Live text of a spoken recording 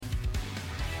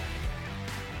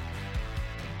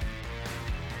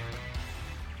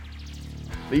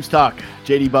Leafs Talk,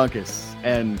 JD Bunkus,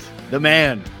 and the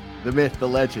man, the myth, the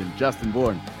legend, Justin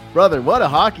Bourne. Brother, what a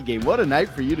hockey game. What a night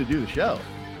for you to do the show.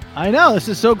 I know, this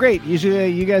is so great. Usually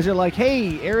you guys are like,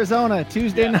 hey, Arizona,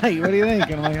 Tuesday night, what do you think?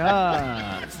 And I'm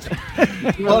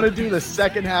like, You want to do the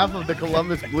second half of the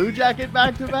Columbus Blue Jacket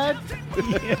back-to-back?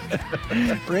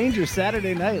 Rangers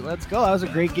Saturday night, let's go. That was a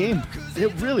great game.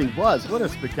 It really was. What a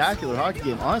spectacular hockey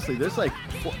game. Honestly, this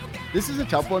is a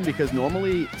tough one because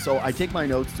normally, so I take my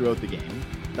notes throughout the game.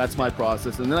 That's my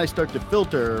process. And then I start to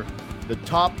filter the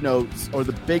top notes or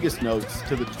the biggest notes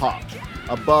to the top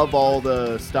above all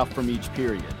the stuff from each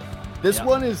period. This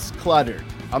one is cluttered.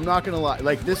 I'm not going to lie.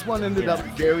 Like, this one ended up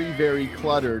very, very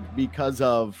cluttered because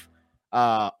of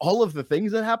all of the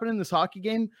things that happened in this hockey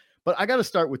game. But I got to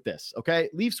start with this, okay?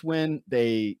 Leafs win.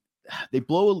 They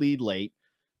blow a lead late.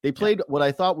 They played what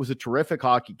I thought was a terrific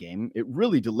hockey game. It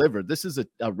really delivered. This is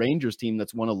a Rangers team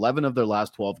that's won 11 of their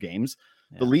last 12 games.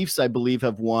 Yeah. The Leafs, I believe,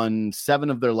 have won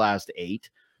 7 of their last 8.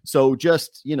 So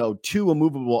just, two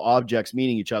immovable objects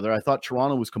meeting each other. I thought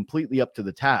Toronto was completely up to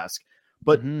the task.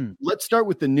 But let's start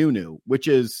with the new, which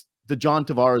is the John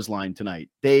Tavares line tonight.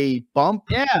 They bump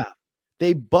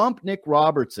Nick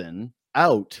Robertson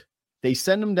out. They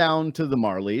send him down to the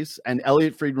Marlies, and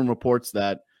Elliot Friedman reports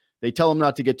that they tell him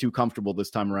not to get too comfortable this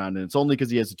time around, and it's only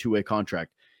because he has a 2-way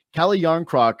contract. Kalle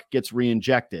Järnkrok gets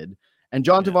re-injected, and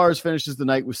John Tavares finishes the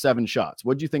night with 7 shots.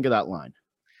 What do you think of that line?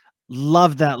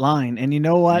 Love that line. And you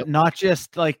know what? Yep. Not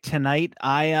just like tonight.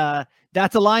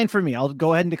 That's a line for me. I'll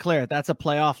go ahead and declare it. That's a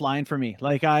playoff line for me.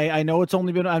 Like, I know it's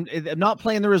only been, I'm not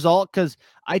playing the result because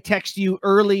I text you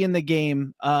early in the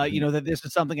game, that this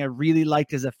is something I really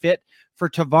liked as a fit for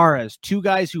Tavares. 2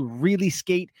 guys who really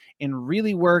skate and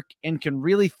really work and can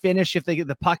really finish if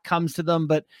the puck comes to them.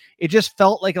 But it just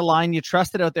felt like a line you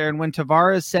trusted out there. And when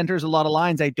Tavares centers a lot of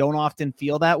lines, I don't often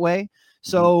feel that way.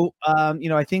 So,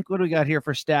 I think what do we got here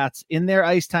for stats in their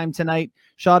ice time tonight?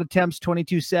 Shot attempts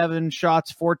 22-7,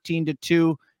 shots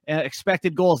 14-2,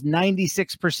 expected goals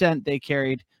 96% they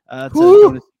carried.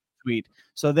 Sweet.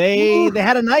 So they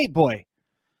had a night, boy.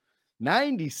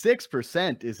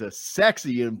 96% is a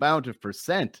sexy amount of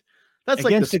percent. That's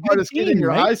against like the smartest kid in your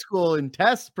high school in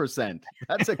test percent.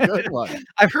 That's a good one.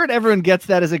 I've heard everyone gets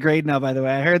that as a grade now, by the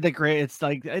way. I heard the grade. It's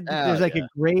like, there's a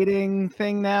grading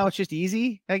thing now. It's just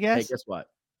easy, I guess. Hey, guess what?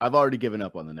 I've already given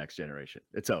up on the next generation.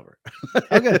 It's over.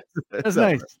 Okay. That's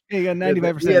nice. Hey, you got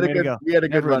 95%. We had a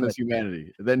good run as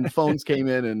humanity. Then phones came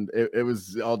in and it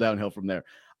was all downhill from there.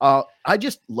 I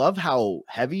just love how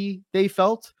heavy they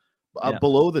felt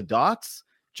below the dots.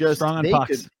 Just strong on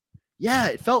pucks. Yeah,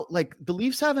 it felt like the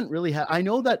Leafs haven't really had. I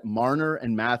know that Marner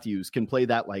and Matthews can play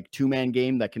that like 2-man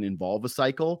game that can involve a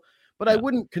cycle, but I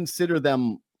wouldn't consider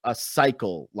them a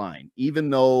cycle line,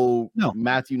 even though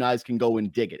Matthew Nyes can go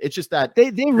and dig it. It's just that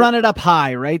they run it up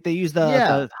high, right? They use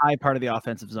the high part of the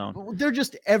offensive zone. They're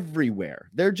just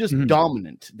everywhere. They're just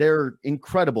dominant. They're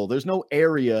incredible. There's no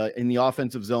area in the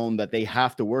offensive zone that they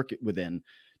have to work it within.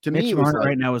 To me, Marner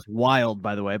right now is wild,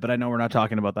 by the way, but I know we're not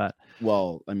talking about that.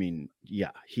 Well, I mean,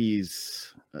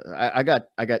 he's. I got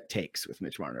takes with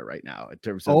Mitch Marner right now in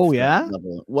terms of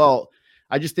level. Well,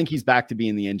 I just think he's back to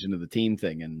being the engine of the team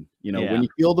thing, and when you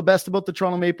feel the best about the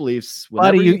Toronto Maple Leafs,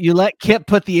 buddy, you let Kip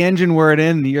put the engine word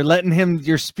in. You're letting him.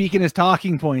 You're speaking his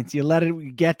talking points. You let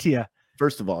it get to you.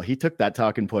 First of all, he took that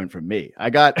talking point from me. I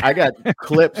got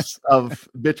clips of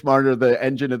Mitch Marner, the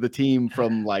engine of the team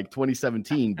from like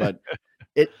 2017, but.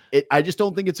 I just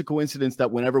don't think it's a coincidence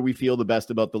that whenever we feel the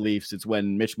best about the Leafs, it's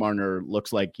when Mitch Marner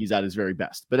looks like he's at his very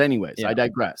best. But anyways, I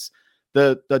digress.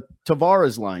 The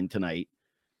Tavares line tonight,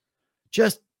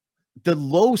 just the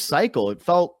low cycle, it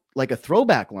felt like a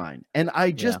throwback line. And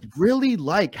I just really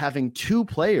like having 2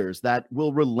 players that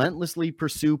will relentlessly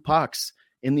pursue pucks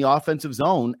in the offensive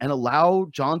zone and allow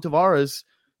John Tavares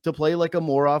to play like a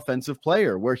more offensive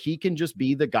player where he can just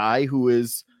be the guy who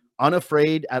is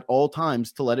unafraid at all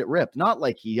times to let it rip. Not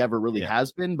like he ever really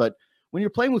has been, but when you're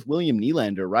playing with William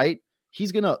Nylander, right?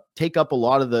 He's going to take up a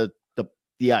lot of the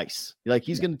ice. Like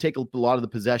he's going to take up a lot of the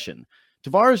possession.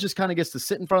 Tavares just kind of gets to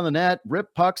sit in front of the net,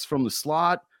 rip pucks from the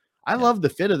slot. I love the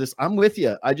fit of this. I'm with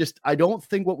you. I don't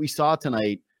think what we saw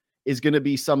tonight is going to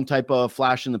be some type of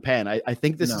flash in the pan. I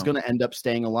think this is going to end up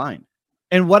staying a line.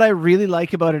 And what I really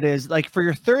like about it is, like, for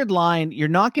your third line, you're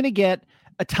not going to get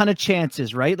a ton of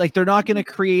chances, right? Like, they're not going to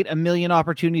create a million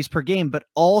opportunities per game, but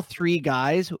all 3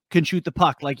 guys can shoot the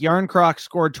puck. Like, Järnkrok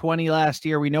scored 20 last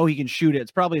year. We know he can shoot it. It's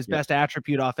probably his best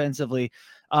attribute offensively.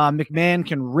 McMahon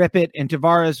can rip it, and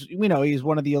Tavares, we know he's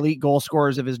one of the elite goal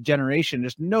scorers of his generation,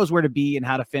 just knows where to be and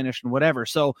how to finish and whatever.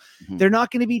 So they're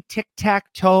not going to be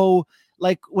tic-tac-toe.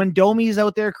 Like, when Domi's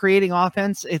out there creating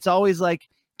offense, it's always like,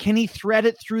 Can he thread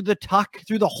it through the tuck,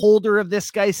 through the holder of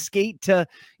this guy's skate to,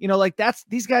 like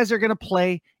these guys are going to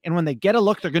play. And when they get a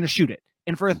look, they're going to shoot it.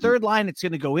 And for a third line, it's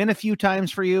going to go in a few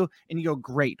times for you. And you go,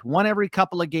 great. One every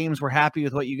couple of games. We're happy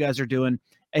with what you guys are doing.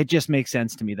 It just makes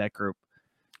sense to me, that group.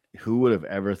 Who would have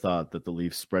ever thought that the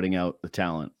Leafs spreading out the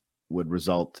talent would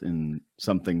result in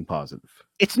something positive?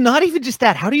 It's not even just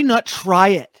that. How do you not try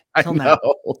it? I know. Now?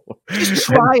 Just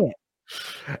try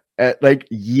it. Like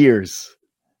years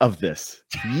of this.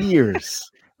 Years.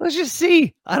 Let's just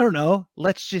see. I don't know.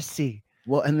 Let's just see.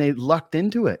 Well, and they lucked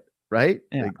into it, right?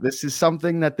 Yeah. Like, this is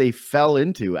something that they fell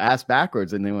into ass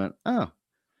backwards, and they went, oh,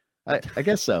 I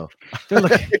guess so.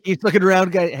 He's looking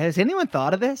around, guy. Has anyone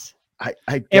thought of this?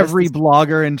 I Every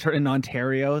blogger in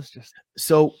Ontario is just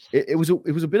so it was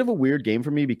a bit of a weird game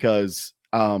for me because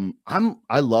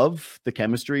I love the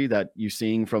chemistry that you're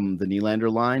seeing from the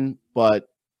Nylander line, but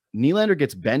Nylander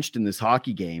gets benched in this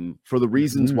hockey game for the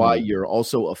reasons why you're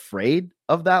also afraid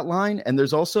of that line. And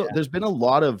there's been a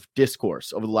lot of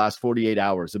discourse over the last 48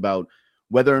 hours about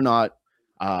whether or not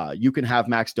you can have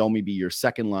Max Domi be your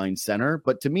second line center.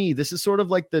 But to me, this is sort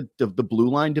of like the blue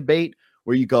line debate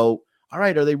where you go, all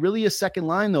right, are they really a second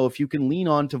line though? If you can lean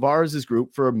on Tavares'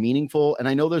 group for a meaningful, and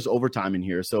I know there's overtime in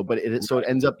here, so it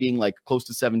ends up being like close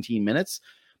to 17 minutes.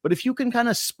 But if you can kind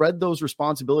of spread those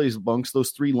responsibilities amongst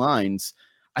those three lines,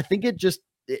 I think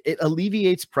it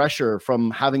alleviates pressure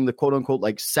from having the quote unquote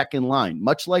like second line,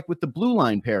 much like with the blue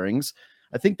line pairings.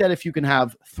 I think that if you can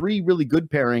have three really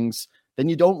good pairings, then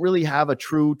you don't really have a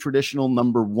true traditional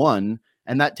number one.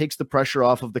 And that takes the pressure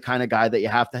off of the kind of guy that you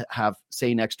have to have,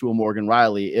 say, next to a Morgan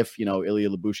Riley if, Ilya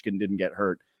Lyubushkin didn't get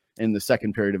hurt in the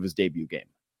second period of his debut game.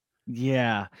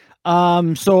 Yeah.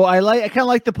 So I kind of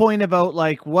like the point about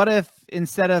like, what if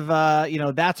instead of,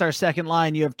 that's our second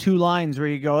line, you have two lines where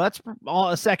you go, that's all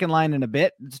a second line in a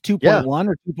bit. It's 2.1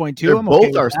 or 2.2. They're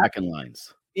both our second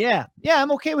lines. Yeah. Yeah.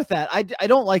 I'm okay with that. I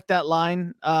don't like that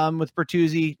line with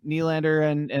Bertuzzi, Nylander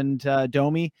and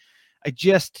Domi.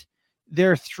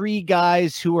 There are three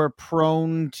guys who are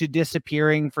prone to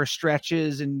disappearing for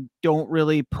stretches and don't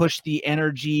really push the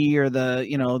energy or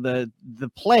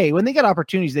the play. When they get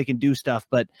opportunities, they can do stuff,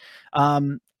 but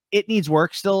it needs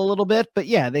work still a little bit. But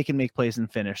yeah, they can make plays and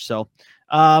finish. So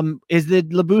is the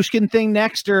Lyubushkin thing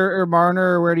next or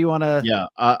Marner? Or where do you want to? Yeah,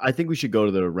 I think we should go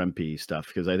to the Rempe stuff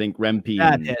because I think Rempe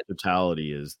in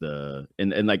totality is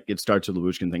and like it starts with the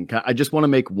Lyubushkin thing. I just want to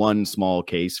make one small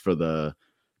case for the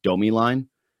Domi line.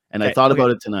 And I thought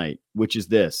about it tonight, which is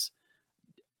this.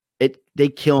 They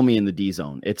kill me in the D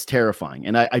zone. It's terrifying.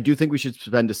 And I do think we should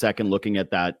spend a second looking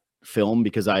at that film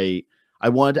because I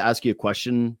wanted to ask you a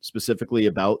question specifically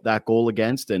about that goal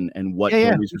against and what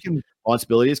Domi's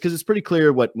responsibility is, because it's pretty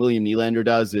clear what William Nylander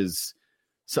does is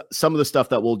some of the stuff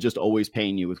that will just always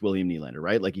pain you with William Nylander,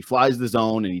 right? Like he flies the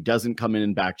zone and he doesn't come in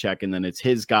and back check, and then it's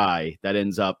his guy that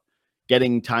ends up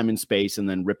getting time and space and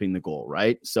then ripping the goal,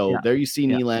 right? So there you see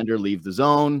Nylander leave the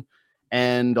zone,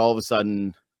 and all of a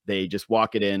sudden they just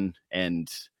walk it in, and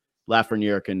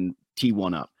Lafreniere can tee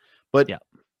one up. But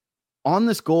on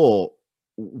this goal,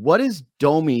 what is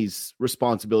Domi's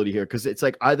responsibility here? Because it's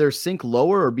like either sink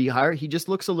lower or be higher. He just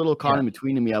looks a little caught in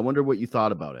between to me. I wonder what you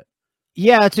thought about it.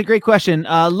 Yeah, it's a great question.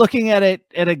 Looking at it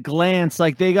at a glance,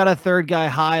 like they got a third guy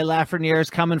high. Lafreniere's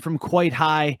coming from quite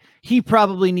high. He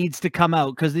probably needs to come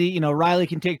out because Riley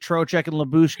can take Trocheck and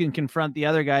Lyubushkin confront the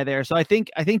other guy there. So I think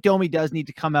Domi does need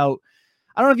to come out.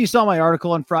 I don't know if you saw my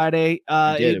article on Friday.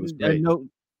 I did. It was great.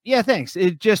 Yeah, thanks.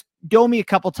 It just Domi a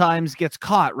couple times gets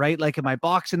caught, right? Like, am I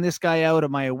boxing this guy out?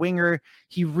 Am I a winger?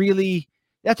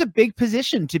 That's a big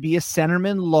position to be a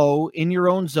centerman low in your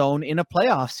own zone in a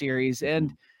playoff series.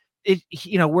 And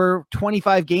we're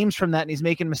 25 games from that and he's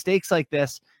making mistakes like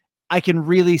this. I can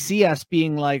really see us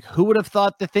being like, who would have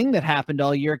thought the thing that happened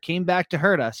all year came back to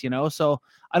hurt us, So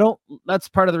that's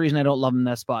part of the reason I don't love him in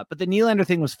that spot. But the Nylander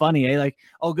thing was funny, eh? Like,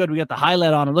 oh, good, we got the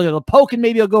highlight on him. Look at the poke and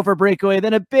maybe he'll go for a breakaway.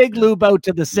 Then a big loop out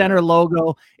to the center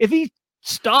logo. If he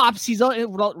stops, he's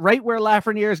right where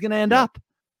Lafreniere is going to end up.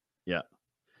 Yeah.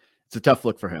 It's a tough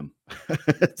look for him.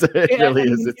 It really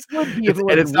is.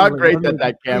 It's not great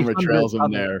that camera trails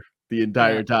him there the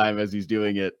entire time as he's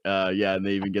doing it. And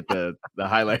they even get the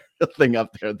highlight thing up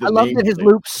there. I love that his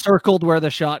loop circled where the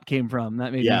shot came from.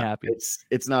 That made me happy.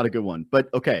 It's not a good one. But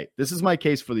okay, this is my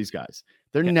case for these guys.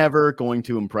 They're never going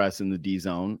to impress in the D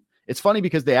zone. It's funny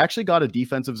because they actually got a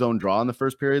defensive zone draw in the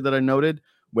first period that I noted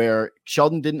where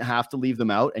Sheldon didn't have to leave them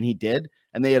out, and he did.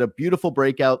 And they had a beautiful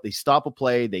breakout. They stop a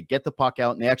play, they get the puck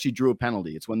out, and they actually drew a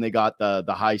penalty. It's when they got the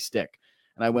high stick.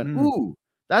 And I went, ooh,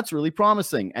 that's really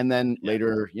promising. And then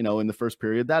later, in the first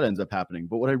period, that ends up happening.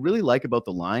 But what I really like about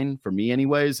the line, for me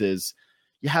anyways, is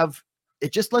you have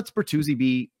it just lets Bertuzzi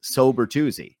be so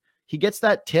Bertuzzi. He gets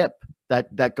that tip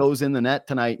that goes in the net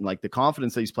tonight, and like the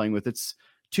confidence that he's playing with. It's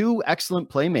two excellent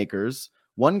playmakers.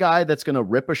 One guy that's going to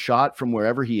rip a shot from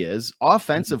wherever he is.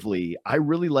 Offensively, I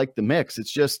really like the mix.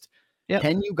 It's just,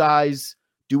 can you guys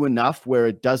do enough where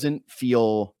it doesn't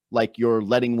feel like you're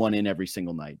letting one in every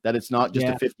single night, that it's not just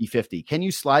a 50-50? Can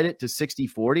you slide it to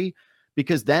 60-40?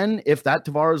 Because then if that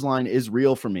Tavares line is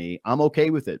real for me, I'm okay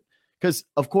with it. Because,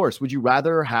 of course, would you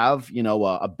rather have,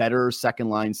 a better second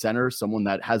line center, someone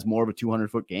that has more of a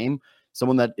 200-foot game,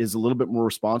 someone that is a little bit more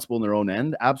responsible in their own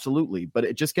end? Absolutely. But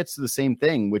it just gets to the same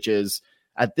thing, which is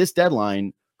at this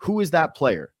deadline, who is that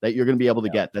player that you're going to be able to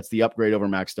get that's the upgrade over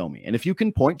Max Domi? And if you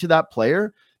can point to that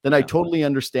player, then I totally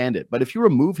understand it. But if you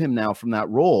remove him now from that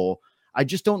role, I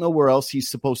just don't know where else he's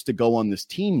supposed to go on this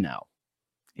team now.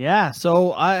 Yeah.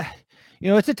 So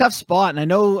it's a tough spot. And I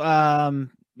know,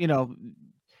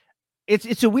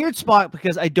 it's a weird spot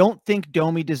because I don't think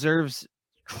Domi deserves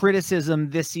criticism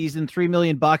this season. $3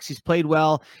 million. He's played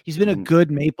well. He's been a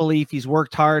good Maple Leaf. He's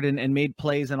worked hard and made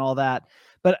plays and all that.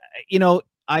 But,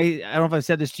 I don't know if I've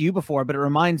said this to you before, but it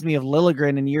reminds me of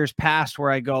Liljegren in years past where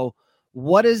I go,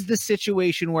 what is the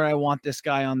situation where I want this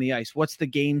guy on the ice? What's the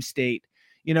game state?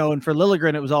 And for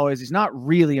Liljegren, it was always, he's not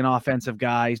really an offensive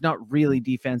guy. He's not really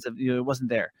defensive. It wasn't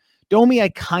there. Domi, I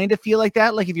kind of feel like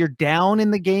that. Like if you're down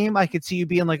in the game, I could see you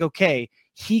being like, okay,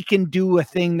 he can do a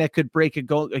thing that could break a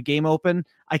game open.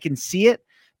 I can see it,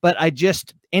 but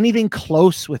anything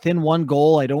close within one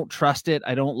goal, I don't trust it.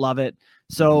 I don't love it.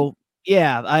 So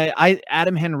yeah, I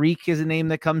Adam Henrique is a name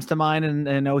that comes to mind, and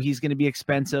I know he's going to be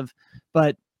expensive,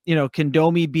 but can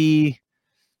Domi be,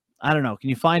 I don't know, can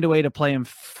you find a way to play him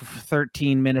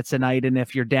 13 minutes a night? And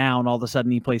if you're down, all of a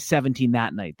sudden he plays 17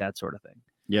 that night, that sort of thing.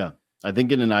 Yeah. I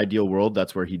think in an ideal world,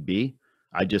 that's where he'd be.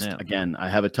 Again, I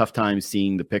have a tough time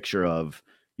seeing the picture of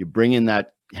you bring in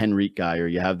that Henrique guy or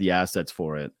you have the assets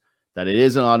for it, that it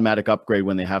is an automatic upgrade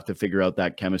when they have to figure out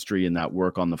that chemistry and that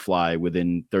work on the fly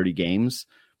within 30 games.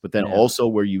 But then also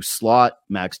where you slot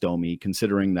Max Domi,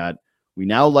 considering that we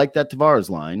now like that Tavares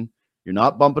line, you're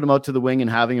not bumping him out to the wing and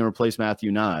having him replace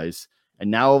Matthew Nyes. And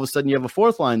now all of a sudden you have a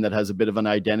fourth line that has a bit of an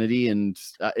identity, and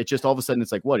it just all of a sudden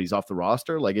it's like, what, he's off the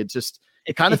roster? Like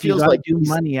it kind of feels like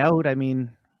money out. I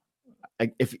mean,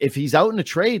 if he's out in a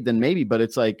trade, then maybe, but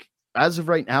it's like, as of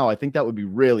right now, I think that would be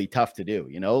really tough to do.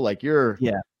 Like you're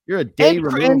a day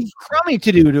removed, and crummy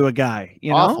to do to a guy,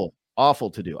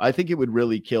 awful to do. I think it would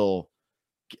really kill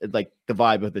like the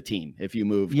vibe of the team if you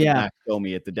moved Max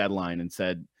Domi at the deadline and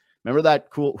said, remember that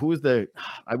cool, who was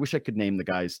I wish I could name the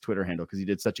guy's Twitter handle because he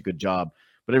did such a good job,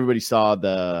 but everybody saw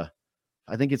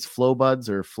I think it's Flow Buds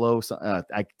or Flow.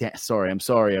 I'm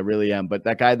sorry. I really am. But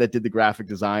that guy that did the graphic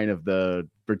design of the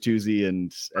Bertuzzi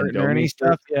and Domi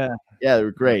stuff. Yeah. Yeah. They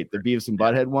were great. The Beavis and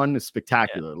Butthead one is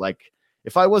spectacular. Yeah. Like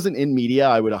if I wasn't in media,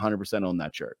 I would 100% own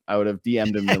that shirt. I would have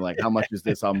DM'd him and like, how much is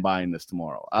this? I'm buying this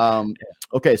tomorrow.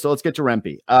 Okay. So let's get to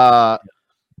Rempe.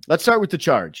 Let's start with the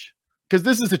charge because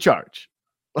this is a charge.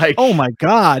 Like, oh my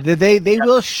God, they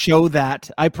will show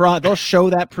that. They'll show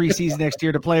that preseason next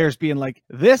year to players being like,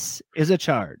 this is a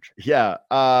charge. Yeah.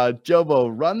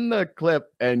 Jobo, run the clip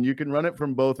and you can run it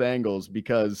from both angles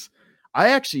because I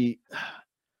actually,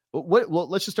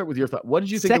 let's just start with your thought. What did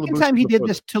you think? Second time he did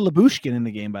this to Lyubushkin in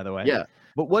the game, by the way. Yeah.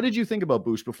 But what did you think about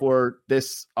Bush before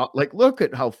this? Look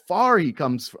at how far he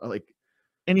comes.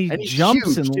 And he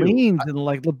jumps and leans and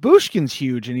like Lyubushkin's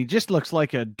huge and he just looks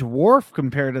like a dwarf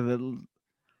compared to the.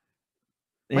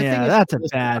 That's a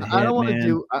bad hit, I don't want to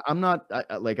do. I'm not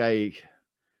I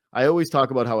always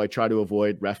talk about how I try to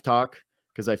avoid ref talk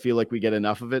because I feel like we get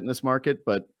enough of it in this market.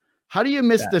 But how do you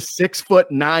miss the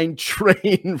 6'9"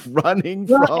 train running?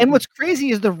 And what's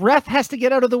crazy is the ref has to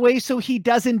get out of the way so he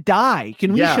doesn't die.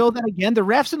 Can we show that again? The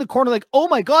ref's in the corner, like, oh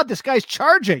my God, this guy's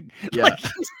charging. Yeah. Like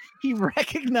he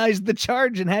recognized the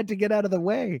charge and had to get out of the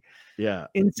way. Yeah,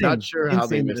 insane. Not sure how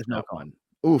they missed that one.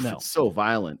 Oof, it's so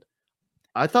violent.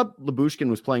 I thought Lyubushkin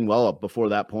was playing well up before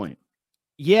that point.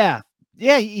 Yeah.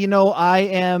 Yeah. I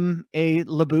am a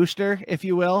Lyubushter, if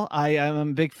you will. I am a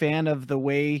big fan of the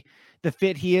way the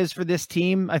fit he is for this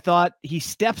team. I thought he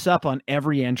steps up on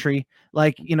every entry.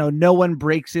 Like, no one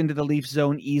breaks into the Leaf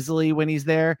zone easily when he's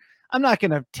there. I'm not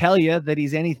going to tell you that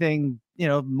he's anything,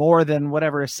 more than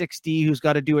whatever a 6D who's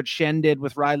got to do what Shen did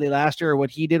with Riley last year or what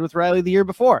he did with Riley the year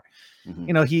before.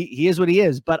 Mm-hmm. He is what he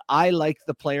is, but I like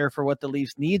the player for what the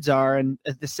Leafs needs are. And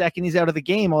the second he's out of the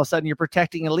game, all of a sudden you're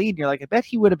protecting a lead. And you're like, I bet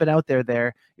he would have been out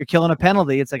there. You're killing a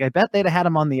penalty. It's like, I bet they'd have had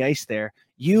him on the ice there.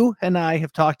 You and I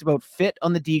have talked about fit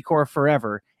on the decor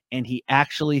forever, and he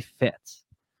actually fits.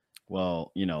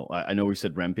 Well, I know we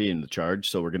said Rempe in the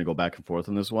charge, so we're going to go back and forth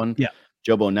on this one. Yeah.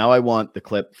 Jobo, now I want the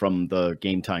clip from the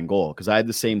game time goal, because I had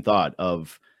the same thought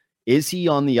of, is he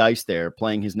on the ice there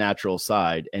playing his natural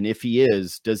side? And if he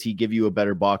is, does he give you a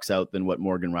better box out than what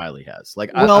Morgan Riley has?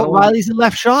 Like, well, I don't Riley's a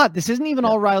left shot. This isn't even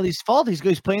all Riley's fault.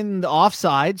 He's playing the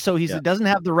offside, so he doesn't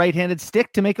have the right-handed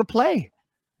stick to make a play.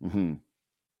 Mm-hmm.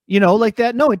 You know, like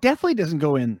that. No, it definitely doesn't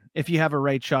go in if you have a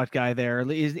right shot guy there.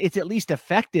 It's at least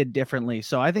affected differently.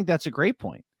 So I think that's a great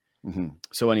point. Mm-hmm.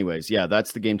 So anyways,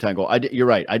 that's the game time goal. You're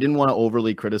right. I didn't want to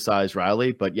overly criticize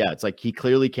Riley, but it's like he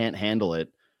clearly can't handle it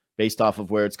based off of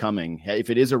where it's coming. If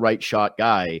it is a right shot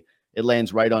guy, it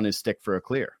lands right on his stick for a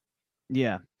clear.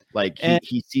 Yeah. Like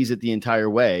he sees it the entire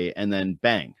way and then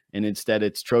bang. And instead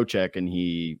it's Trocheck and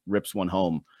he rips one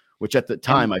home, which at the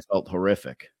time I felt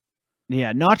horrific.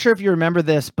 Yeah. Not sure if you remember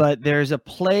this, but there's a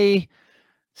play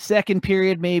second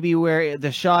period maybe where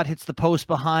the shot hits the post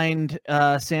behind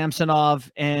Samsonov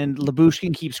and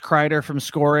Lyubushkin keeps Kreider from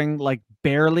scoring, like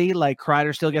barely. Like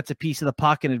Kreider still gets a piece of the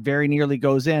puck and it very nearly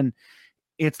goes in.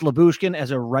 It's Lyubushkin as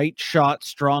a right shot,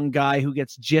 strong guy who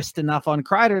gets just enough on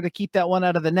Kreider to keep that one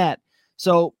out of the net.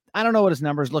 So I don't know what his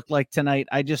numbers look like tonight.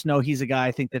 I just know he's a guy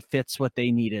I think that fits what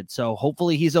they needed. So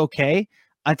hopefully he's okay.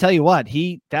 I tell you what,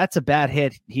 that's a bad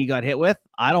hit he got hit with.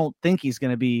 I don't think he's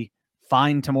going to be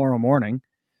fine tomorrow morning.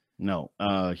 No,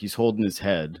 he's holding his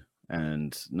head,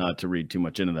 and not to read too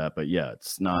much into that, but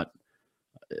it's not.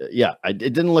 It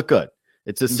didn't look good.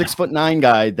 It's a 6'9"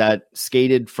 guy that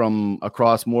skated from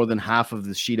across more than half of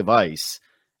the sheet of ice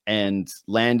and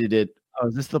landed it. Oh,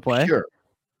 is this the play? Sure.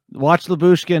 Watch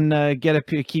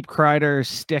Lyubushkin keep Kreider's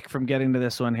stick from getting to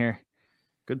this one here.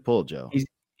 Good pull, Joe.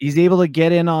 He's able to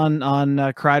get in on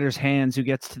Kreider's hands, who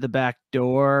gets to the back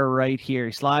door right here.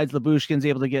 He slides. Lyubushkin's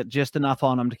able to get just enough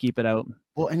on him to keep it out.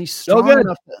 Well, and he's strong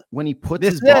enough when he puts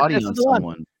his body on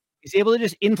someone. He's able to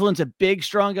just influence a big,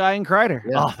 strong guy in Kreider.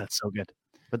 Yeah. Oh, that's so good.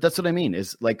 But that's what I mean,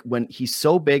 is like when he's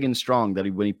so big and strong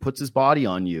that when he puts his body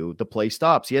on you, the play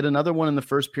stops. He had another one in the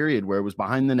first period where it was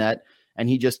behind the net and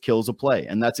he just kills a play.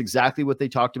 And that's exactly what they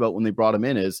talked about when they brought him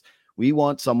in, is we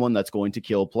want someone that's going to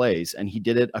kill plays. And he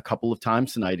did it a couple of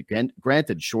times tonight. Again,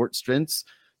 granted, short stints,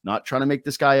 not trying to make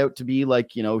this guy out to be like,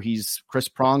 he's Chris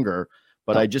Pronger,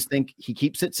 but I just think he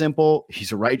keeps it simple.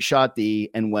 He's a right shot D,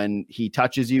 and when he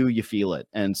touches you, you feel it.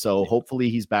 And so hopefully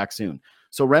he's back soon.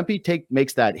 So Rempe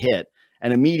makes that hit,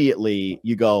 and immediately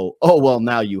you go, oh, well,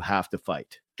 now you have to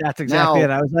fight. That's exactly it.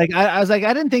 I was like,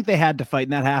 I didn't think they had to fight,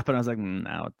 and that happened. I was like,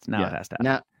 now it has to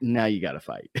happen. Now you got to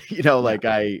fight. Like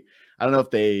I don't know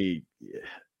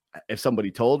if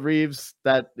somebody told Reaves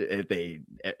that,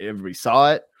 everybody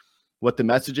saw it, what the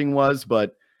messaging was,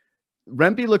 but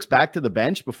Rempe looks back to the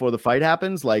bench before the fight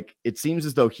happens. Like it seems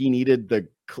as though he needed the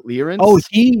clearance. Oh,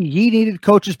 he needed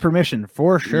coach's permission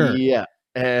for sure. Yeah.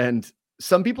 And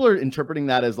some people are interpreting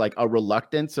that as like a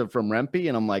reluctance from Rempe.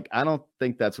 And I'm like, I don't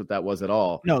think that's what that was at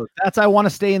all. No, I want to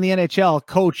stay in the NHL.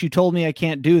 Coach, you told me I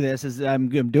can't do this. I'm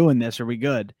doing this. Are we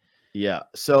good? Yeah.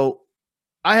 So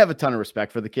I have a ton of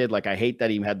respect for the kid. Like I hate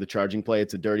that he had the charging play.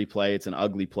 It's a dirty play. It's an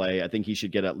ugly play. I think he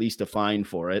should get at least a fine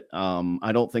for it.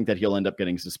 I don't think that he'll end up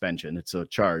getting suspension. It's a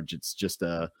charge. It's just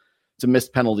it's a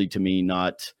missed penalty to me,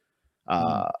 not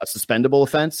a suspendable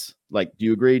offense. Like, do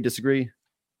you agree, disagree?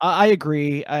 I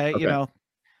agree. Okay.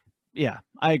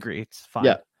 I agree. It's fine.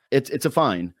 Yeah, it's a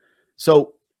fine.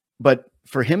 So, but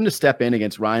for him to step in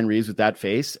against Ryan Reaves with that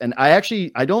face, and I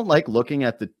don't like looking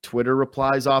at the Twitter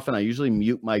replies often. I usually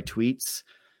mute my tweets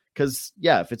because,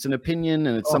 if it's an opinion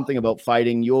and it's something about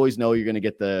fighting, you always know you're going to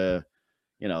get the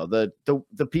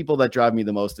people that drive me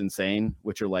the most insane,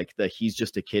 which are like the he's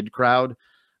just a kid crowd,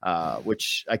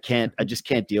 which I just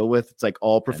can't deal with. It's like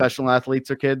all professional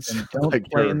athletes are kids. And don't like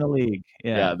play in the league.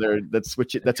 Yeah, that's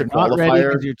a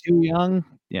qualifier. You're too young.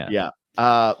 Yeah.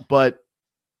 But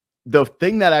the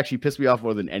thing that actually pissed me off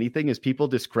more than anything is people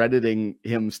discrediting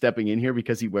him stepping in here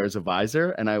because he wears a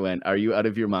visor. And I went, are you out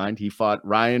of your mind? He fought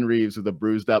Ryan Reaves with a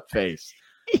bruised up face.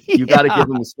 You got to give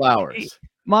him his flowers.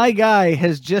 My guy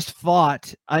has just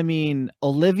fought,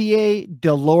 Olivier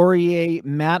Delorier,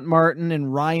 Matt Martin,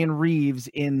 and Ryan Reaves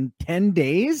in 10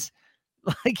 days.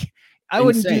 Like, I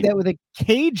wouldn't do that with a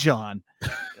cage on.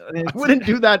 I wouldn't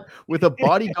do that with a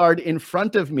bodyguard in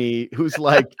front of me who's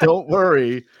like, don't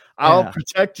worry, I'll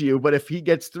protect you. But if he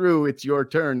gets through, it's your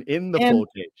turn in the full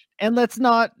cage. And let's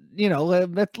not,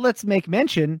 let's make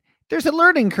mention, there's a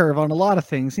learning curve on a lot of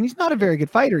things, and he's not a very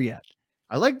good fighter yet.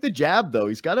 I like the jab though.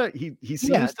 He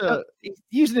seems to he's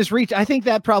using his reach. I think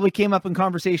that probably came up in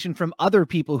conversation from other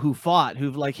people who fought,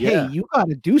 who've like, hey, you got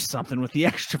to do something with the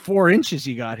extra 4 inches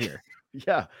you got here.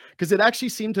 Yeah, because it actually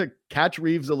seemed to catch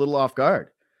Reaves a little off guard.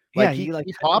 Like he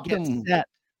popped him.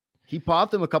 He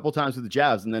popped him a couple times with the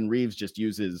jabs, and then Reaves just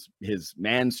uses his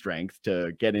man strength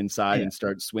to get inside and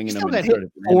start swinging him. Got hit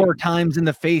 4 times in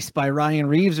the face by Ryan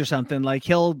Reaves or something. Like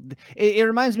it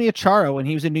reminds me of Charo when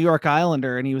he was a New York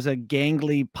Islander and he was a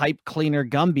gangly pipe cleaner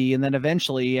Gumby, and then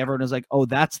eventually everyone was like, "Oh,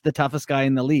 that's the toughest guy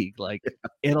in the league." Like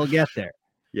it'll get there.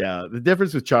 Yeah, the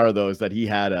difference with Charo though is that he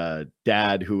had a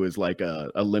dad who was like a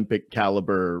Olympic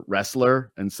caliber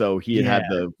wrestler, and so he had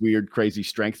the weird, crazy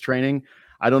strength training.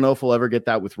 I don't know if we'll ever get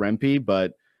that with Rempe,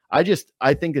 but I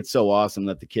think it's so awesome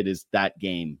that the kid is that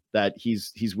game, that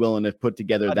he's willing to put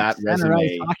together that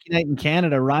resume. Hockey Night in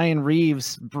Canada, Ryan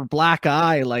Reaves, black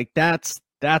eye, like that's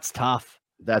tough.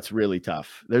 That's really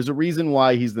tough. There's a reason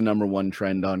why he's the number 1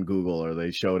 trend on Google, or they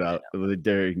showed out.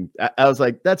 I was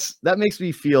like, that makes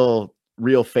me feel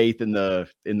real faith in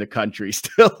the country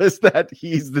still, is that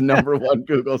he's the number 1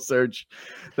 Google search.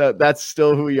 That's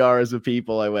still who we are as a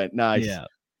people. I went, nice. Yeah.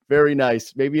 Very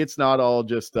nice. Maybe it's not all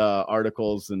just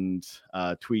articles and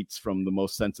tweets from the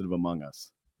most sensitive among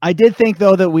us. I did think,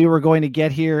 though, that we were going to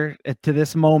get here to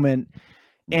this moment,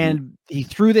 and he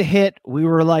threw the hit. We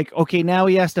were like, okay, now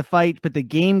he has to fight, but the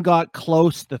game got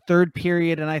close, the third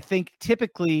period, and I think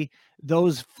typically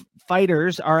those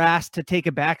fighters are asked to take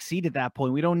a back seat at that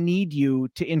point. We don't need you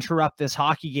to interrupt this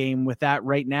hockey game with that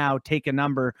right now. Take a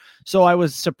number. So I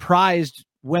was surprised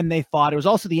when they fought. It was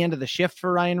also the end of the shift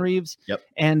for Ryan Reaves. Yep.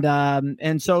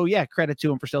 And so, yeah, credit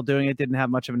to him for still doing it. Didn't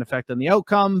have much of an effect on the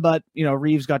outcome, but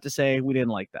Reaves got to say, we didn't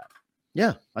like that.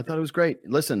 Yeah. I thought it was great.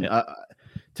 Listen,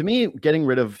 to me,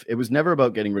 it was never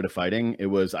about getting rid of fighting.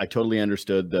 I totally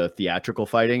understood the theatrical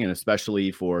fighting, and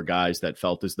especially for guys that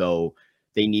felt as though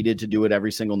they needed to do it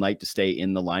every single night to stay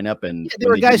in the lineup. And there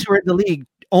were guys who were in the league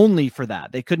only for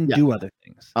that. They couldn't do other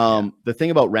things. The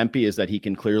thing about Rempe is that he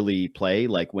can clearly play.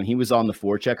 Like when he was on the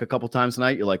forecheck a couple times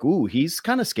tonight, you're like, ooh, he's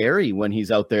kind of scary when he's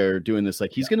out there doing this.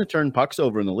 Like he's going to turn pucks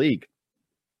over in the league.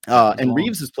 And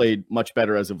Reaves has played much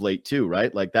better as of late too,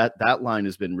 right? Like that line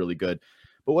has been really good.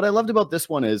 But what I loved about this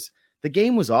one is the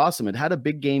game was awesome. It had a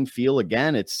big game feel.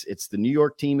 Again, it's the New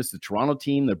York team. It's the Toronto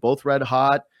team. They're both red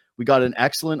hot. We got an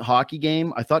excellent hockey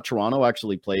game. I thought Toronto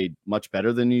actually played much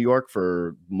better than New York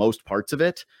for most parts of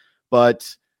it.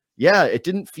 But yeah, it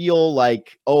didn't feel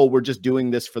like, oh, we're just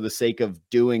doing this for the sake of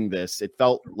doing this. It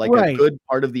felt like a good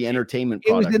part of the entertainment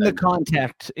product. It was in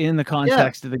the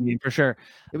context of the game for sure.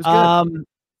 It was good.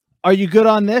 Are you good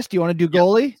on this? Do you want to do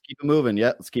goalie? Let's keep it moving. Yeah,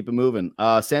 let's keep it moving.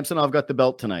 Samsonov got the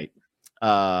belt tonight.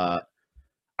 I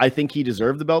think he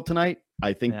deserved the belt tonight.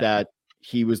 I think that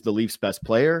he was the Leafs' best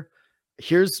player.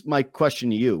 Here's my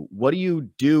question to you. What do you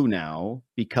do now?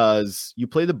 Because you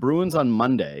play the Bruins on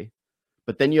Monday,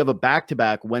 but then you have a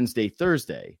back-to-back Wednesday,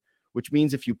 Thursday, which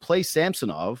means if you play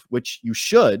Samsonov, which you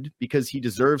should because he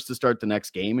deserves to start the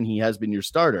next game and he has been your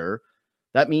starter,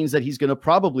 that means that he's going to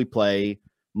probably play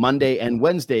Monday and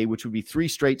Wednesday, which would be 3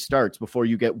 straight starts before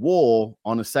you get Wool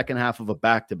on a second half of a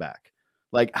back-to-back.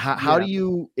 Like, how do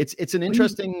you? It's an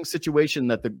interesting situation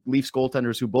that the Leafs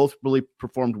goaltenders, who both really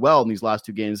performed well in these last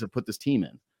 2 games, have put this team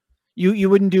in. You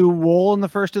wouldn't do Wool in the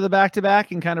first of the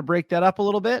back-to-back and kind of break that up a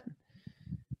little bit?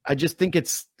 I just think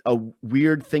it's a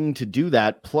weird thing to do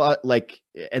that.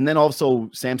 And then also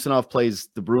Samsonov plays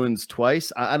the Bruins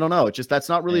twice. I don't know. It's just that's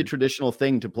not really a traditional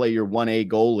thing to play your 1A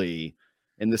goalie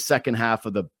in the second half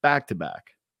of the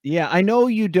back-to-back. Yeah, I know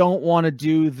you don't want to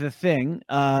do the thing,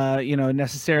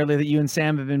 necessarily that you and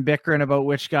Sam have been bickering about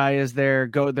which guy is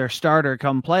their starter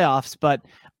come playoffs. But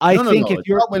I think if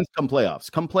you're wins come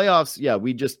playoffs, yeah,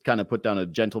 we just kind of put down a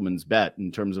gentleman's bet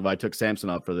in terms of I took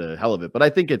Samsonov for the hell of it. But I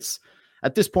think it's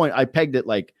at this point, I pegged it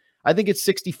like I think it's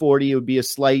 60-40. It would be a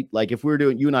slight like if we were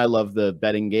doing you and I love the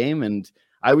betting game, and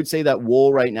I would say that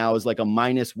Wool right now is like a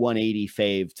minus 180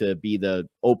 fave to be the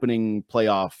opening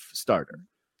playoff starter.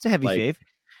 It's a heavy fave.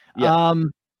 Yeah.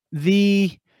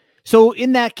 So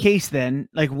in that case, then,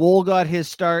 like Wool got his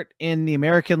start in the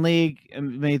American League,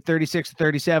 made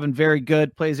 36-37, very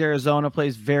good. Plays Arizona,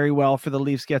 plays very well for the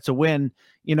Leafs, gets a win.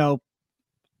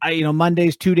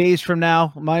 Monday's 2 days from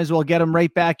now. Might as well get him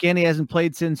right back in. He hasn't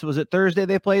played since was it Thursday?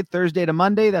 They played Thursday to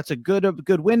Monday. That's a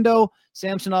good window.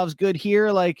 Samsonov's good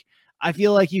here. Like I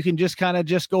feel like you can just kind of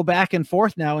just go back and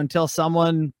forth now until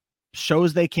someone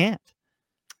shows they can't.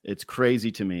 It's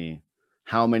crazy to me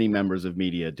how many members of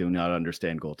media do not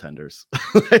understand goaltenders.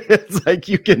 It's like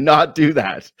you cannot do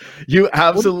that. You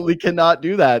absolutely cannot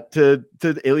do that to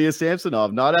Ilya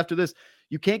Samsonov. Not after this.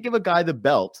 You can't give a guy the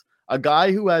belt, a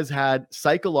guy who has had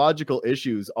psychological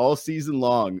issues all season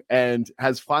long and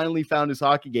has finally found his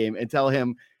hockey game, and tell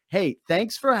him, hey,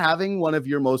 thanks for having one of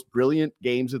your most brilliant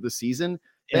games of the season.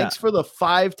 Thanks for the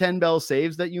 5 10 bell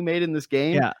saves that you made in this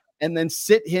game. Yeah. and then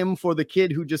sit him for the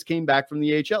kid who just came back from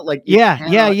the AHL. Like,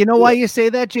 yeah. You know why you say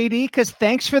that, JD? Because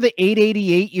thanks for the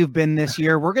 888 you've been this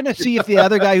year. We're going to see if the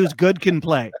other guy who's good can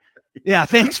play. Yeah,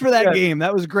 thanks for that game.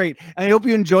 That was great. I hope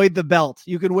you enjoyed the belt.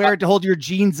 You can wear it to hold your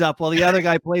jeans up while the other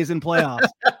guy plays in playoffs.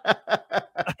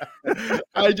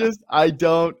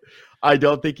 I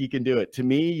don't think he can do it. To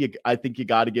me, I think you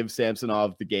got to give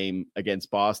Samsonov the game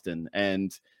against Boston,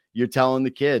 and you're telling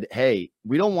the kid, hey,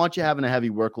 we don't want you having a heavy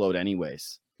workload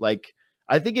anyways. Like,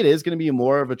 I think it is going to be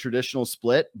more of a traditional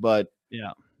split, but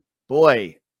yeah,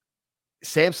 boy,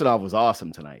 Samsonov was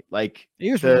awesome tonight. Like,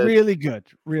 he was really good.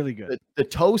 The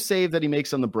toe save that he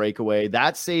makes on the breakaway,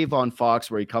 that save on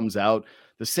Fox where he comes out,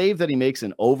 the save that he makes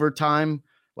in overtime,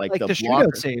 like the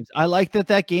shootout saves. I like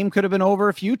that game could have been over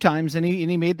a few times, and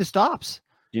he made the stops.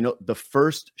 You know, the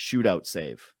first shootout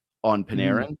save on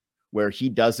Panarin where he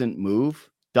doesn't move,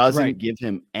 doesn't give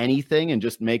him anything, and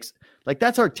just makes, like,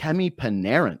 that's Artemi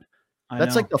Panarin.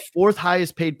 That's like the fourth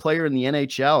highest paid player in the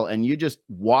NHL, and you just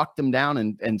walked him down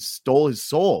and stole his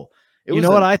soul.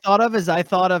 What I thought of is I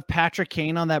thought of Patrick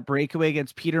Kane on that breakaway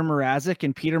against Peter Mrazek,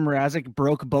 and Peter Mrazek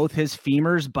broke both his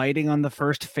femurs biting on the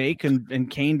first fake, and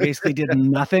Kane basically did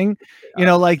nothing.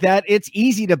 Like that. It's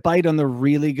easy to bite on the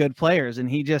really good players, and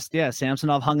he just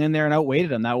Samsonov hung in there and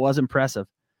outweighted him. That was impressive.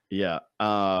 Yeah,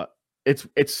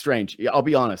 it's strange. I'll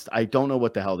be honest. I don't know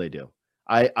what the hell they do.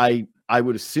 I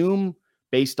would assume,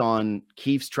 based on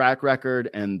Keefe's track record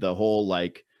and the whole,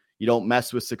 like, you don't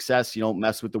mess with success, you don't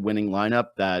mess with the winning lineup,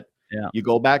 that you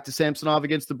go back to Samsonov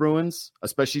against the Bruins,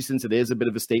 especially since it is a bit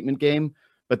of a statement game.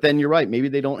 But then you're right. Maybe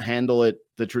they don't handle it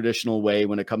the traditional way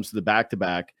when it comes to the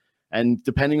back-to-back. And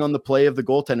depending on the play of the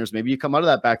goaltenders, maybe you come out of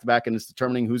that back-to-back and it's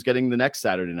determining who's getting the next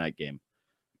Saturday night game.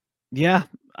 Yeah.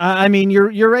 I mean,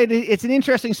 you're right. It's an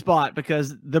interesting spot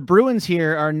because the Bruins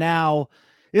here are now,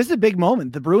 this is a big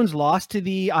moment. The Bruins lost to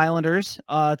the Islanders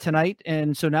tonight,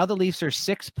 and so now the Leafs are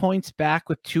 6 points back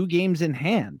with 2 games in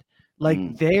hand.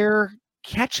 Like, they're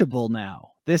catchable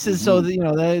now. This is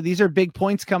these are big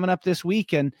points coming up this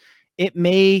week, and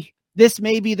this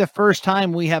may be the first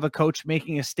time we have a coach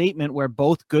making a statement where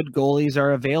both good goalies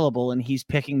are available, and he's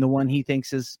picking the one he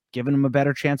thinks is giving him a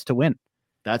better chance to win.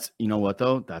 That's, you know what,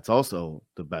 though? That's also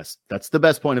the best. That's the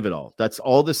best point of it all. That's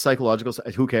all this psychological.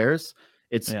 Who cares?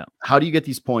 It's how do you get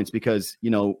these points? Because,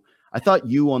 I thought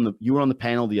you were on the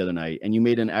panel the other night, and you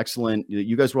made an excellent,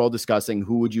 you guys were all discussing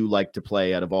who would you like to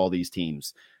play out of all these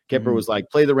teams. Kipper was like,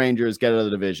 play the Rangers, get out of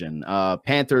the division.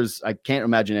 Panthers, I can't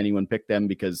imagine anyone picked them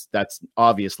because that's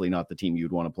obviously not the team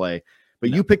you'd want to play. But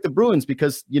you picked the Bruins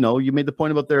because, you made the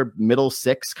point about their middle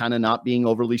six kind of not being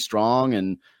overly strong.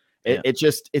 And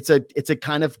it's a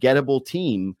kind of gettable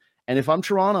team. And if I'm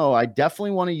Toronto, I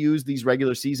definitely want to use these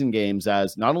regular season games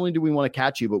as, not only do we want to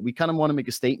catch you, but we kind of want to make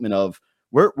a statement of,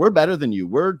 we're better than you.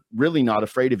 We're really not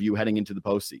afraid of you heading into the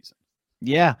postseason.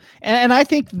 Yeah. And I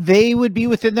think they would be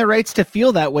within their rights to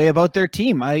feel that way about their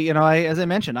team. As I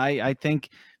mentioned, I think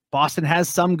Boston has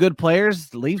some good players.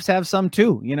 The Leafs have some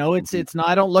too. It's not,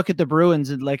 I don't look at the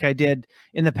Bruins like I did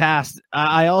in the past.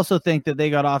 I also think that they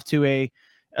got off to a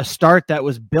start that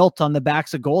was built on the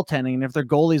backs of goaltending. And if their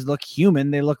goalies look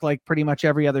human, they look like pretty much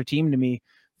every other team to me.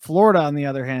 Florida, on the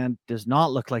other hand, does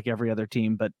not look like every other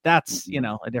team, but that's,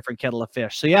 a different kettle of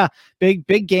fish. So yeah, big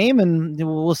game, and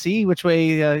we'll see which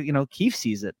way, Keefe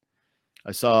sees it.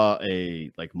 I saw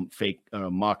a fake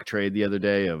mock trade the other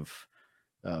day of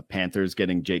Panthers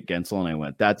getting Jake Gensel, and I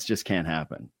went, that's just can't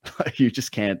happen. You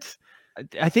just can't.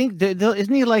 I think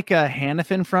isn't he like a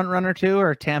Hannafin front runner too,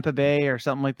 or Tampa Bay or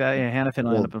something like that? Yeah, Hannafin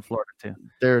will end up in Florida too.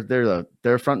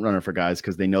 They're a front runner for guys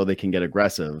because they know they can get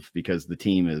aggressive because the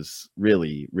team is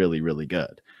really, really, really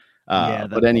good.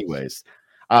 But anyways,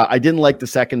 I didn't like the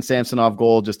second Samsonov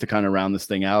goal, just to kind of round this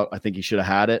thing out. I think he should have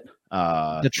had it.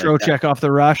 The Trocheck off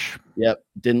the rush. Yep.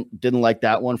 Didn't like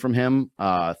that one from him.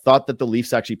 Thought that the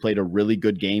Leafs actually played a really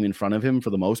good game in front of him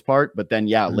for the most part. But then,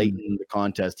 late in the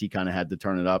contest, he kind of had to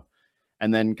turn it up.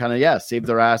 And then saved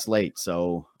their ass late.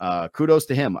 So kudos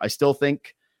to him. I still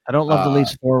think. I don't love the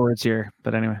Leafs forwards here,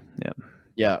 but anyway. Yeah.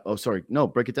 Yeah. Oh, sorry. No,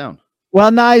 break it down.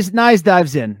 Well, Nyes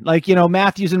dives in.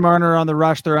 Matthews and Marner are on the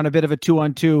rush. They're on a bit of a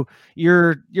 2-on-2.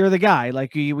 You're the guy.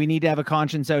 We need to have a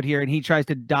conscience out here. And he tries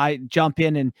to jump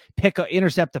in and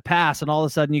intercept the pass. And all of a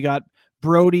sudden you got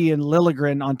Brody and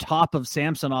Liljegren on top of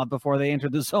Samsonov before they enter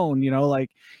the zone.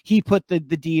 He put the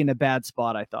D in a bad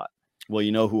spot, I thought. Well,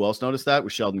 you know who else noticed that?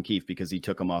 Was Sheldon Keefe, because he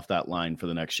took him off that line for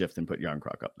the next shift and put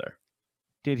Yarncroc up there.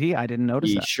 Did he? I didn't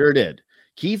notice that. He sure did.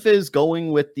 Keefe is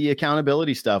going with the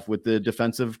accountability stuff with the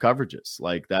defensive coverages.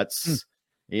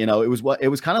 You know, it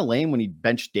was kind of lame when he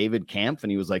benched David Kampf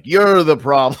and he was like, "You're the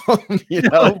problem," you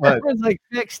know. But it was like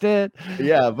fixed it.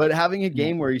 Yeah, but having a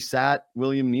game where he sat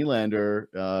William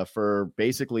Nylander for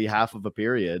basically half of a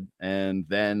period, and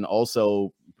then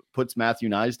also puts Matthew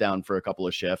Nyes down for a couple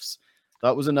of shifts,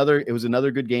 it was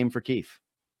another good game for Keefe.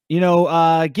 You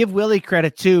know, give Willie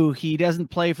credit too. He doesn't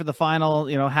play for the final,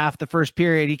 half the first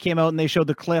period. He came out and they showed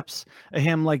the clips of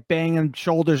him like banging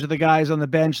shoulders of the guys on the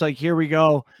bench. Like, here we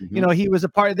go. Mm-hmm. He was a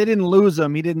part. They didn't lose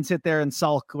him. He didn't sit there and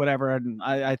sulk, whatever. And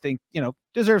I think,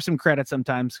 deserves some credit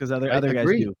sometimes because other guys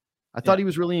do. I thought he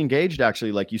was really engaged,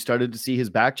 actually. Like, you started to see his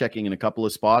back checking in a couple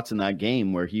of spots in that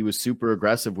game where he was super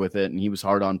aggressive with it and he was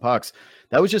hard on pucks.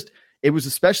 It was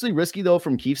especially risky, though,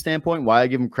 from Keefe's standpoint. Why I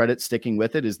give him credit sticking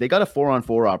with it is they got a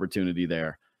 4-on-4 opportunity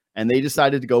there, and they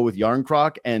decided to go with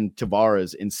Yarncroc and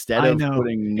Tavares instead of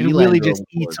putting Nylander. It really just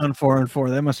eats on 4-on-4.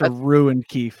 That must have ruined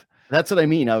Keefe. That's what I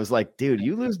mean. I was like, dude,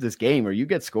 you lose this game or you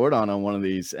get scored on one of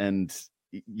these, and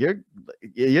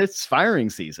it's firing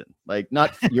season. Like,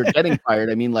 not you're getting fired.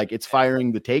 I mean, like, it's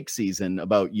firing the take season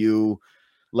about you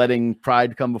letting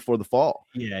pride come before the fall.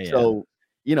 Yeah. So,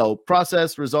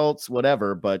 process, results,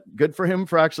 whatever, but good for him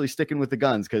for actually sticking with the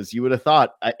guns. Cause you would have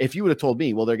thought, if you would have told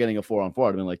me, well, they're getting a 4-on-4, I'd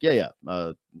have been like,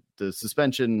 the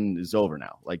suspension is over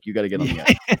now. Like, you got to get on the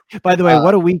ice. By the way,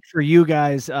 what a week for you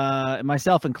guys,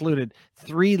 myself included.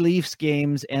 3 Leafs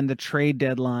games and the trade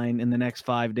deadline in the next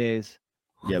 5 days.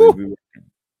 Yeah,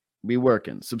 we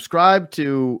working. Subscribe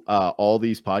to all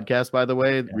these podcasts, by the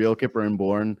way. Real Kipper and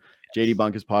Born, JD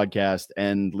Bunkus podcast,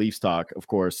 and Leafs Talk, of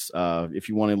course, if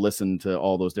you want to listen to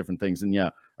all those different things. And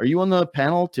are you on the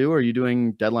panel too? Are you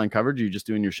doing deadline coverage? Are you just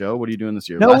doing your show? What are you doing this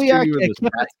year? No, Last we year are. You were the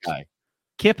stats guy.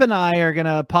 Kip and I are going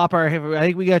to pop I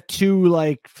think we got 2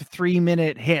 like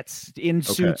 3-minute hits in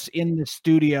suits in the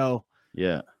studio.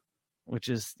 Yeah. Which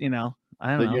is, I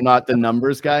don't know. You're not the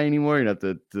numbers guy anymore. You're not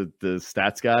the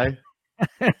stats guy.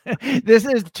 This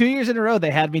is 2 years in a row. They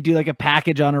had me do like a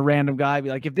package on a random guy. Be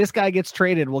like, if this guy gets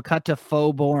traded, we'll cut to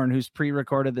Faux Born, who's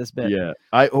pre-recorded this bit. Yeah.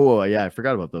 I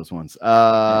forgot about those ones.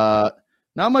 Not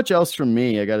much else from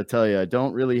me. I got to tell you, I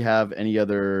don't really have any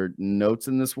other notes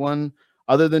in this one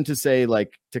other than to say,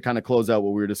 like, to kind of close out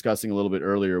what we were discussing a little bit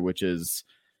earlier, which is,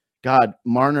 God,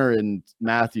 Marner and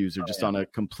Matthews are just on a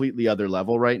completely other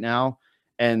level right now.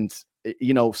 And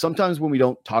sometimes when we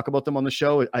don't talk about them on the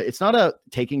show, it's not a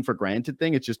taking for granted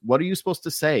thing. It's just, what are you supposed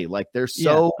to say? Like, they're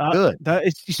so good.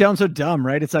 You sound so dumb,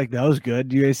 right? It's like, that was good.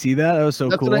 Do you guys see that? That was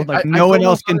so cool. No one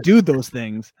else can do those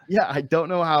things. Yeah. I don't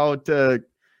know how to,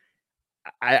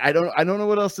 I don't know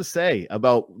what else to say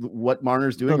about what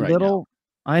Marner's doing now.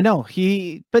 I know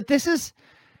but this is,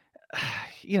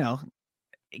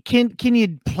 Can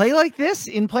you play like this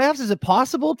in playoffs? Is it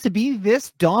possible to be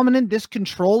this dominant, this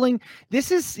controlling?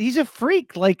 He's a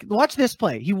freak. Like, watch this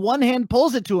play. He one-hand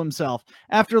pulls it to himself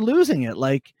after losing it.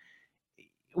 Like,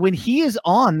 when he is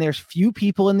on, there's few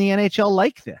people in the NHL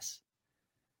like this.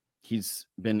 He's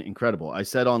been incredible. I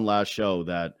said on last show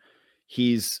that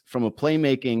he's, from a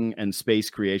playmaking and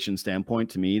space creation standpoint,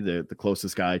 to me, the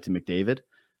closest guy to McDavid.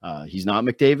 He's not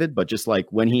McDavid, but just like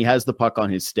when he has the puck on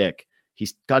his stick,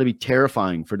 he's got to be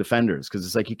terrifying for defenders because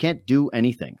it's like you can't do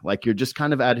anything. Like, you're just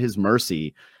kind of at his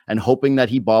mercy and hoping that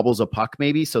he bobbles a puck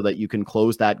maybe so that you can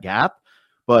close that gap.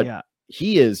 But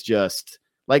he is just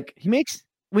like, he makes,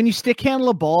 when you stick handle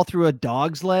a ball through a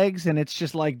dog's legs and it's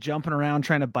just like jumping around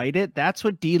trying to bite it. That's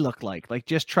what D looked like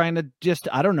just trying to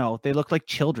I don't know. They look like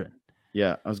children.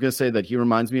 Yeah, I was going to say that he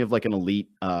reminds me of like an elite,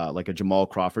 like a Jamal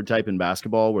Crawford type in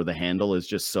basketball where the handle is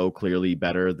just so clearly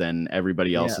better than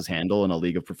everybody else's handle in a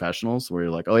league of professionals where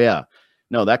you're like, oh yeah,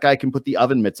 no, that guy can put the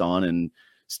oven mitts on and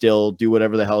still do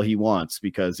whatever the hell he wants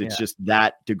because it's just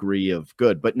that degree of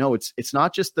good. But no, it's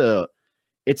not just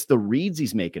it's the reads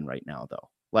he's making right now though.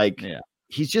 Like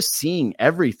he's just seeing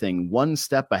everything one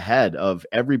step ahead of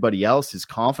everybody else. His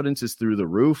confidence is through the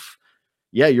roof.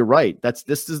 Yeah, you're right.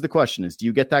 This is the question is, do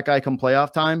you get that guy come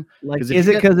playoff time? Like, is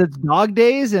it because it's dog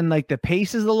days and like the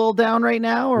pace is a little down right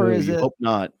now, or is it? Hope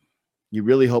not. You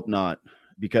really hope not,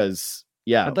 because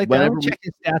I'd like to check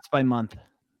his stats by month.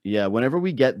 Yeah. Whenever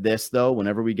we get this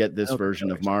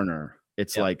version of Marner,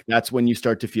 it's like, that's when you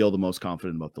start to feel the most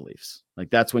confident about the Leafs. Like,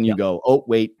 that's when you go, oh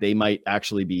wait, they might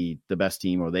actually be the best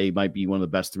team, or they might be one of the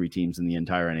best 3 teams in the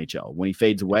entire NHL. When he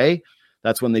fades away,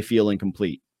 that's when they feel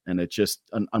incomplete. And it's just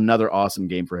another awesome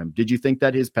game for him. Did you think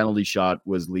that his penalty shot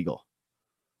was legal?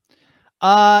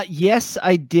 Yes,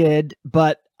 I did.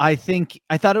 But I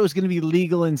thought it was going to be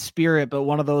legal in spirit, but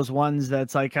one of those ones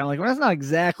that's like, kind of like, well, that's not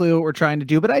exactly what we're trying to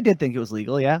do. But I did think it was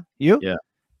legal. Yeah. You? Yeah.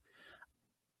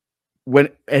 When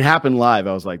it happened live,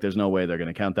 I was like, there's no way they're going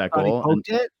to count that goal.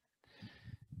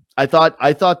 I thought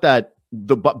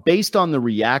based on the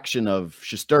reaction of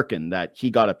Shesterkin that he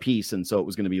got a piece, and so it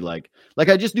was going to be like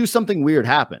I just knew something weird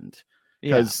happened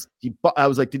because I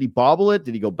was like, did he bobble it?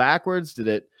 Did he go backwards? Did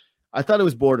it? I thought it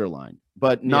was borderline,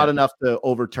 but not enough to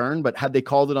overturn. But had they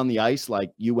called it on the ice,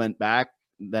 like you went back,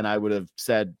 then I would have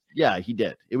said, yeah, he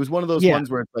did. It was one of those ones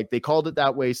where it's like they called it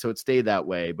that way, so it stayed that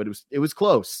way. But it was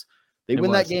close. They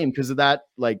win that game because of that.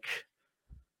 Like,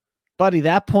 buddy,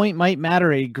 that point might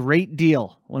matter a great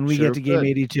deal when we get to game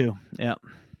 82. Yeah.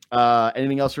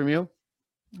 Anything else from you?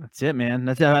 That's it, man.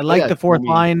 That's it. I like the fourth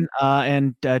line,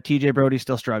 and TJ Brody's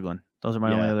still struggling. Those are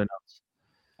my only other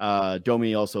notes.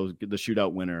 Domi also the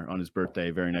shootout winner on his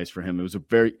birthday. Very nice for him. It was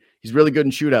he's really good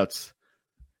in shootouts.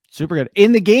 Super good.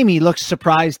 In the game, he looks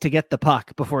surprised to get the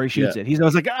puck before he shoots it. He's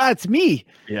always like, it's me.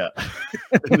 Yeah.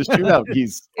 In the shootout,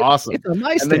 he's awesome. It's a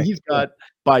nice and then he's got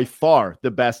by far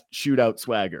the best shootout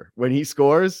swagger. When he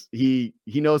scores, he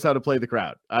knows how to play the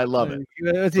crowd. I love it.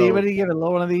 What did he give a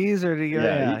low one of these? Or did he give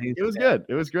it was good.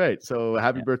 It was great. So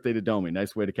happy birthday to Domi.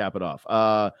 Nice way to cap it off.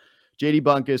 JD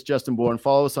Bunkus, Justin Bourne.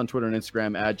 Follow us on Twitter and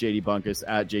Instagram at JD Bunkus,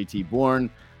 at JT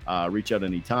Bourne. Reach out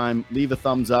anytime. Leave a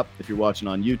thumbs up if you're watching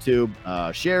on YouTube.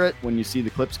 Share it when you see the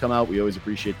clips come out. We always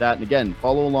appreciate that. And again,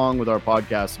 follow along with our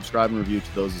podcast. Subscribe and review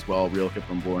to those as well. Real Kip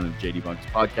from Bourne and JD Bunkus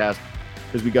podcast,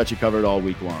 because we got you covered all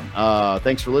week long.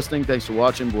 Thanks for listening. Thanks for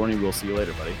watching. Bourne, we'll see you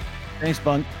later, buddy. Thanks,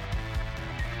 Bunk.